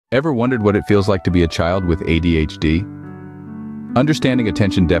Ever wondered what it feels like to be a child with ADHD? Understanding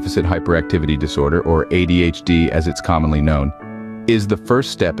Attention Deficit Hyperactivity Disorder, or ADHD as it's commonly known, is the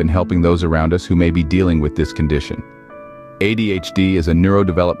first step in helping those around us who may be dealing with this condition. ADHD is a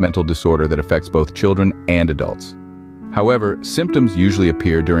neurodevelopmental disorder that affects both children and adults. However, symptoms usually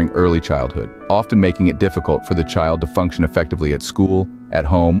appear during early childhood, often making it difficult for the child to function effectively at school, at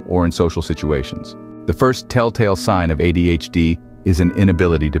home, or in social situations. The first telltale sign of ADHD is an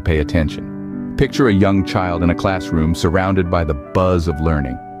inability to pay attention. Picture a young child in a classroom surrounded by the buzz of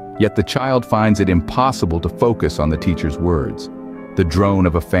learning, yet the child finds it impossible to focus on the teacher's words. The drone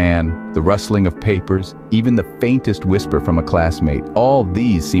of a fan, the rustling of papers, even the faintest whisper from a classmate, all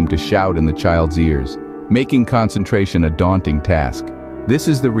these seem to shout in the child's ears, making concentration a daunting task. This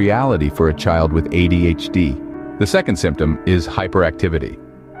is the reality for a child with ADHD. The second symptom is hyperactivity.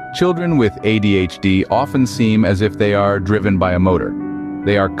 Children with ADHD often seem as if they are driven by a motor.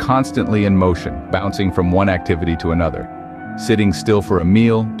 They are constantly in motion, bouncing from one activity to another. Sitting still for a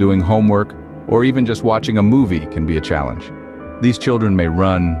meal, doing homework, or even just watching a movie can be a challenge. These children may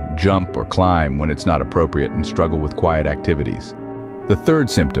run, jump, or climb when it's not appropriate and struggle with quiet activities. The third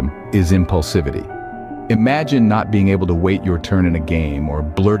symptom is impulsivity. Imagine not being able to wait your turn in a game or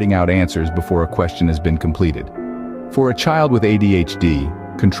blurting out answers before a question has been completed. For a child with ADHD,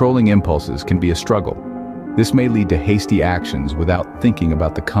 controlling impulses can be a struggle. This may lead to hasty actions without thinking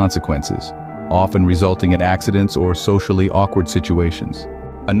about the consequences, often resulting in accidents or socially awkward situations.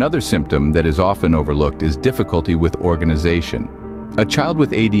 Another symptom that is often overlooked is difficulty with organization. A child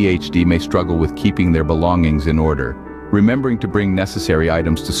with ADHD may struggle with keeping their belongings in order, remembering to bring necessary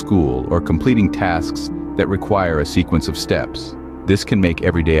items to school, or completing tasks that require a sequence of steps. This can make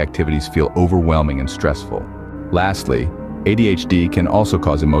everyday activities feel overwhelming and stressful. Lastly, ADHD can also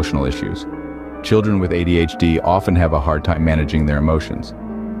cause emotional issues. Children with ADHD often have a hard time managing their emotions.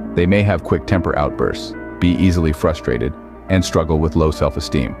 They may have quick temper outbursts, be easily frustrated, and struggle with low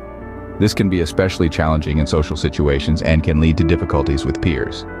self-esteem. This can be especially challenging in social situations and can lead to difficulties with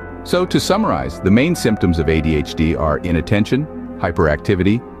peers. So to summarize, the main symptoms of ADHD are inattention,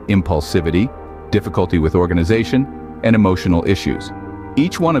 hyperactivity, impulsivity, difficulty with organization, and emotional issues.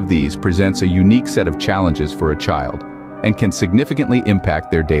 Each one of these presents a unique set of challenges for a child and can significantly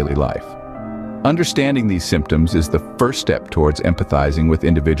impact their daily life. Understanding these symptoms is the first step towards empathizing with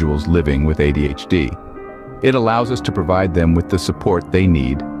individuals living with ADHD. It allows us to provide them with the support they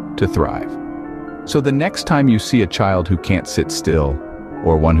need to thrive. So the next time you see a child who can't sit still,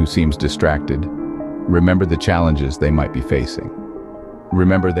 or one who seems distracted, remember the challenges they might be facing.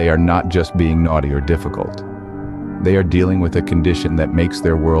 Remember, they are not just being naughty or difficult. They are dealing with a condition that makes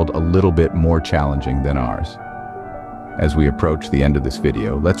their world a little bit more challenging than ours. As we approach the end of this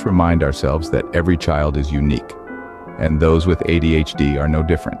video, let's remind ourselves that every child is unique, and those with ADHD are no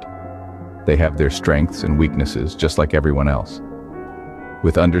different. They have their strengths and weaknesses just like everyone else.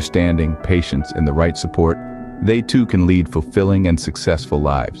 With understanding, patience, and the right support, they too can lead fulfilling and successful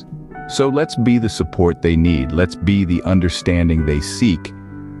lives. So let's be the support they need, let's be the understanding they seek,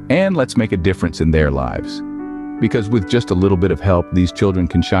 and let's make a difference in their lives. Because with just a little bit of help, these children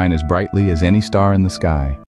can shine as brightly as any star in the sky.